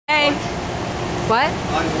What?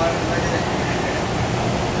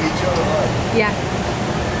 Yeah.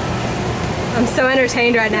 I'm so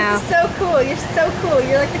entertained right now. This is so cool. You're so cool.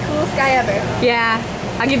 You're like the coolest guy ever. Yeah.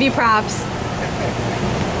 I'll give you props.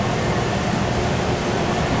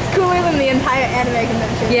 It's cooler than the entire anime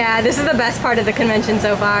convention. Yeah, this is the best part of the convention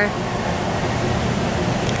so far.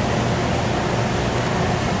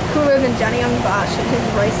 Cooler than Johnny Young Bosch and his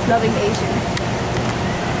rice-loving Asian.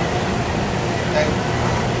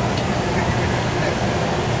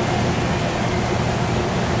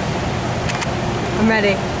 I'm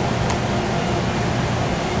ready.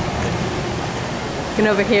 Can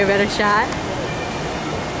over here, better shot.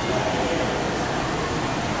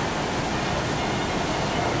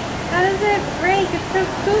 How does it break? It's so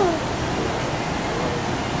cool.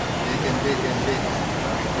 Big.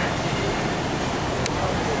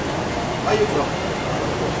 Where are you from?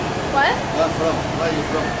 What? Where are you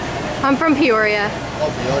from? I'm from Peoria.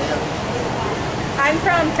 Oh, Peoria. I'm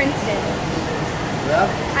from Princeton. Where?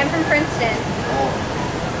 I'm from Princeton. Oh,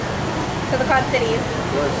 So the Quad Cities.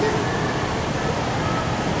 where is it?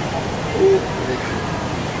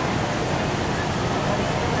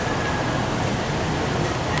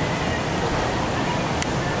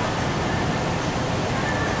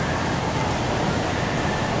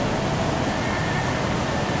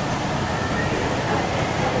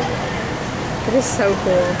 It is so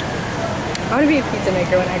cool. I want to be a pizza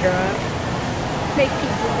maker when I grow up. Make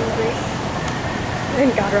pizzas in Greece.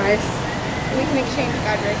 And God rice. We can exchange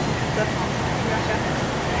God rice and pizza in Russia.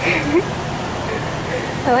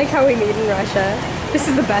 I like how we meet in Russia. This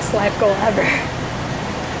is the best life goal ever.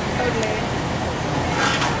 Totally.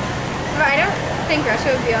 But I don't think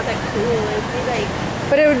Russia would be all that cool. It would be like...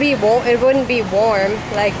 But it would be it wouldn't be warm,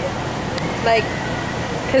 like,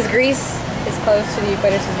 because Greece is close to the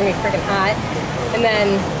equator, so it's gonna be freaking hot. And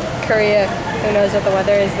then Korea, who knows what the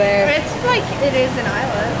weather is there. But it's like it is in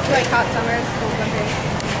Iowa. It's like hot summers, cold winters.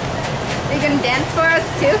 Are you gonna dance for us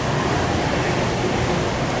too?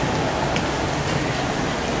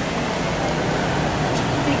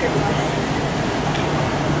 Secret sauce.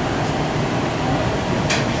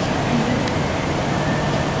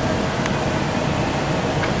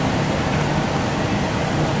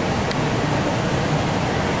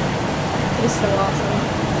 It is so awesome.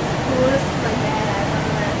 Coolest my dad I've ever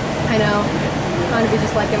met. I know. I want to be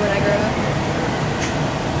just like him when I grow up.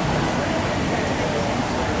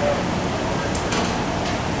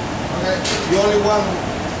 Okay, you only want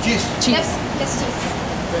cheese? Cheese. Yes, cheese.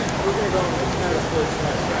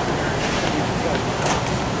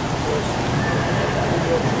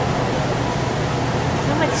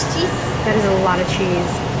 So much cheese. That is a lot of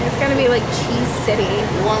cheese. It's gonna be like Cheese City.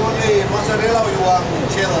 You want only mozzarella or you want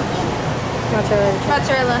cheddar too? Mozzarella.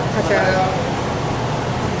 Mozzarella. Mozzarella.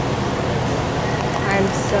 I'm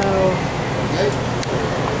so... Okay.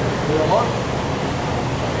 A little more.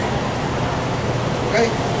 Okay.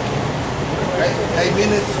 Okay. 8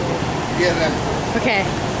 minutes. Get them. Okay.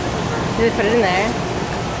 Did they put it in there?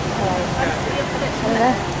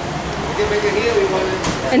 You can make it here. You want it?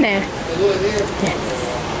 In there. You do it here. Yes.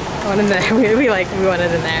 I want it in there. We want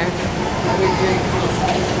it in there. Everything.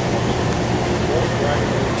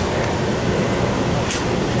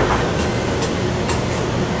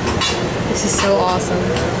 This is so awesome.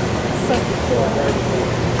 So cool.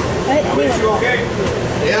 Okay.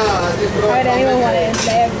 Yeah, this Why would anyone want it in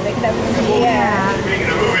there? They could have it in here. Yeah. Making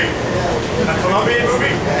a movie. A Colombian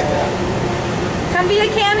movie. Come be a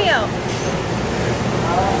cameo.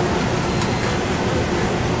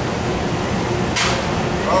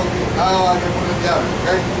 Okay, now I can put it down,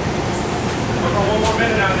 okay? We're for 1 more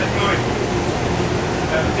minute out of this movie.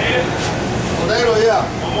 Potato? Potato, yeah.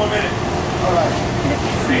 1 more minute. All right.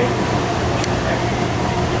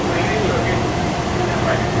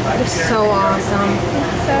 It's so awesome.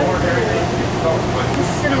 So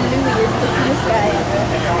Mr. Louis is the coolest guy ever.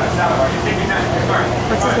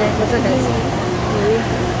 What's his name? What's his name? Louis?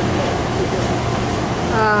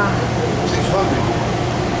 600.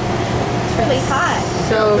 It's really hot.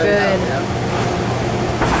 So good.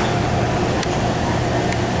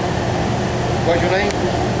 What's your name?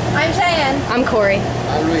 I'm Cheyenne. I'm Corey.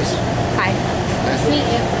 I'm Luis. Hi. Nice Nice to meet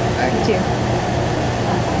you. You too.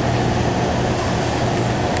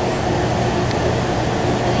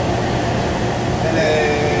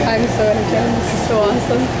 I'm so entertained. This is so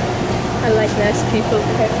awesome. I like nice people,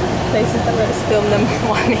 places that let us film them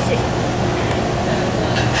while making.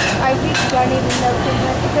 I really don't even know if I'm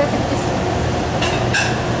like a perfect distance.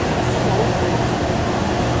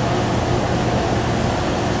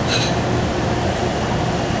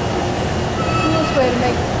 Coolest way to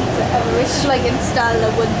make pizza ever is to like install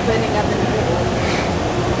a wood burning oven.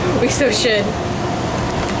 We so should.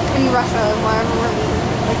 in Russia, wherever we're leaving.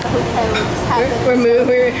 Like the hotel just happens.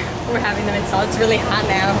 We're having them installed. It's really hot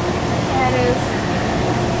now. Yeah, it is.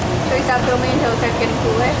 Should we stop filming until it starts getting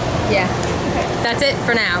cooler? Yeah. Okay. That's it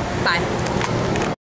for now. Bye.